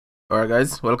Alright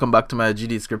guys, welcome back to my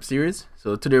GDScript series.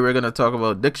 So today we're going to talk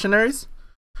about dictionaries.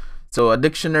 So a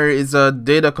dictionary is a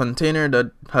data container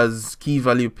that has key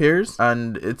value pairs,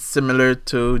 and it's similar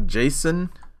to JSON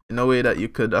in a way that you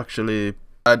could actually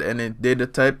add any data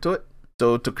type to it.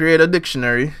 So to create a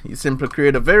dictionary, you simply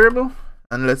create a variable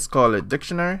and let's call it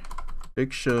dictionary,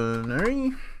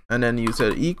 and then you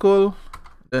set equal,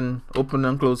 then open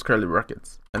and close curly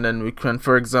brackets. And then we can,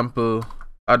 for example,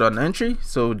 add an entry,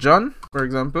 so John, for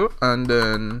example, and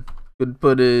then could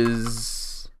put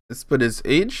his, let's put his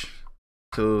age,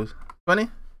 so 20.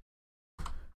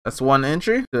 That's one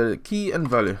entry, the key and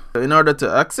value. So in order to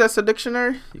access a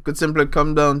dictionary, you could simply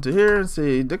come down to here and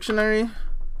say dictionary,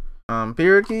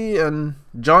 period key, and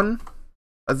John,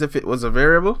 as if it was a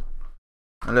variable,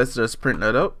 and let's just print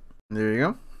that out. There you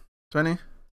go, 20.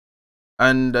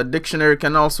 And a dictionary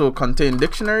can also contain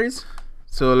dictionaries,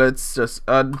 so let's just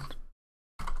add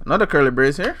another curly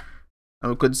brace here,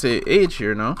 and we could say age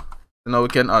here now. So now we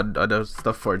can add other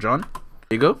stuff for John.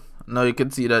 There you go. Now you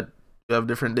can see that we have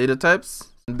different data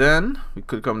types. And then we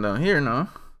could come down here now.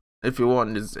 If you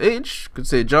want this age, you could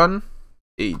say John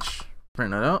age.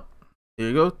 Print that out. Here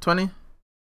you go, 20.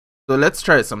 So let's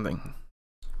try something.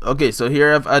 Okay, so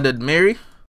here I've added Mary.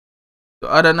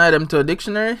 To add an item to a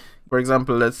dictionary, for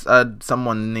example, let's add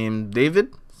someone named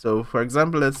David. So for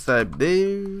example, let's type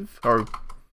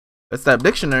let's type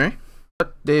dictionary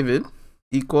David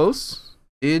equals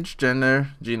age, gender,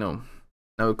 genome.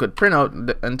 Now we could print out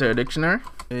the entire dictionary.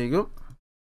 There you go.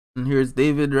 And here's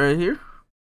David right here.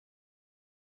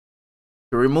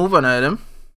 To remove an item,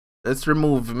 let's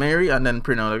remove Mary and then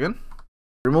print out again.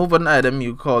 Remove an item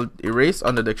you called erase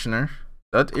on the dictionary.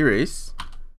 Dot erase.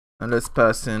 And let's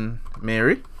pass in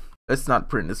Mary. Let's not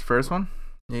print this first one.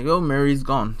 There you go, Mary's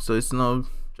gone. So it's now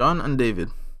John and David.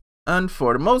 And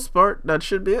for the most part, that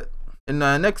should be it. In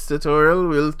the next tutorial,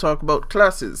 we'll talk about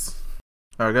classes.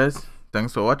 Alright guys,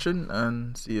 thanks for watching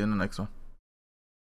and see you in the next one.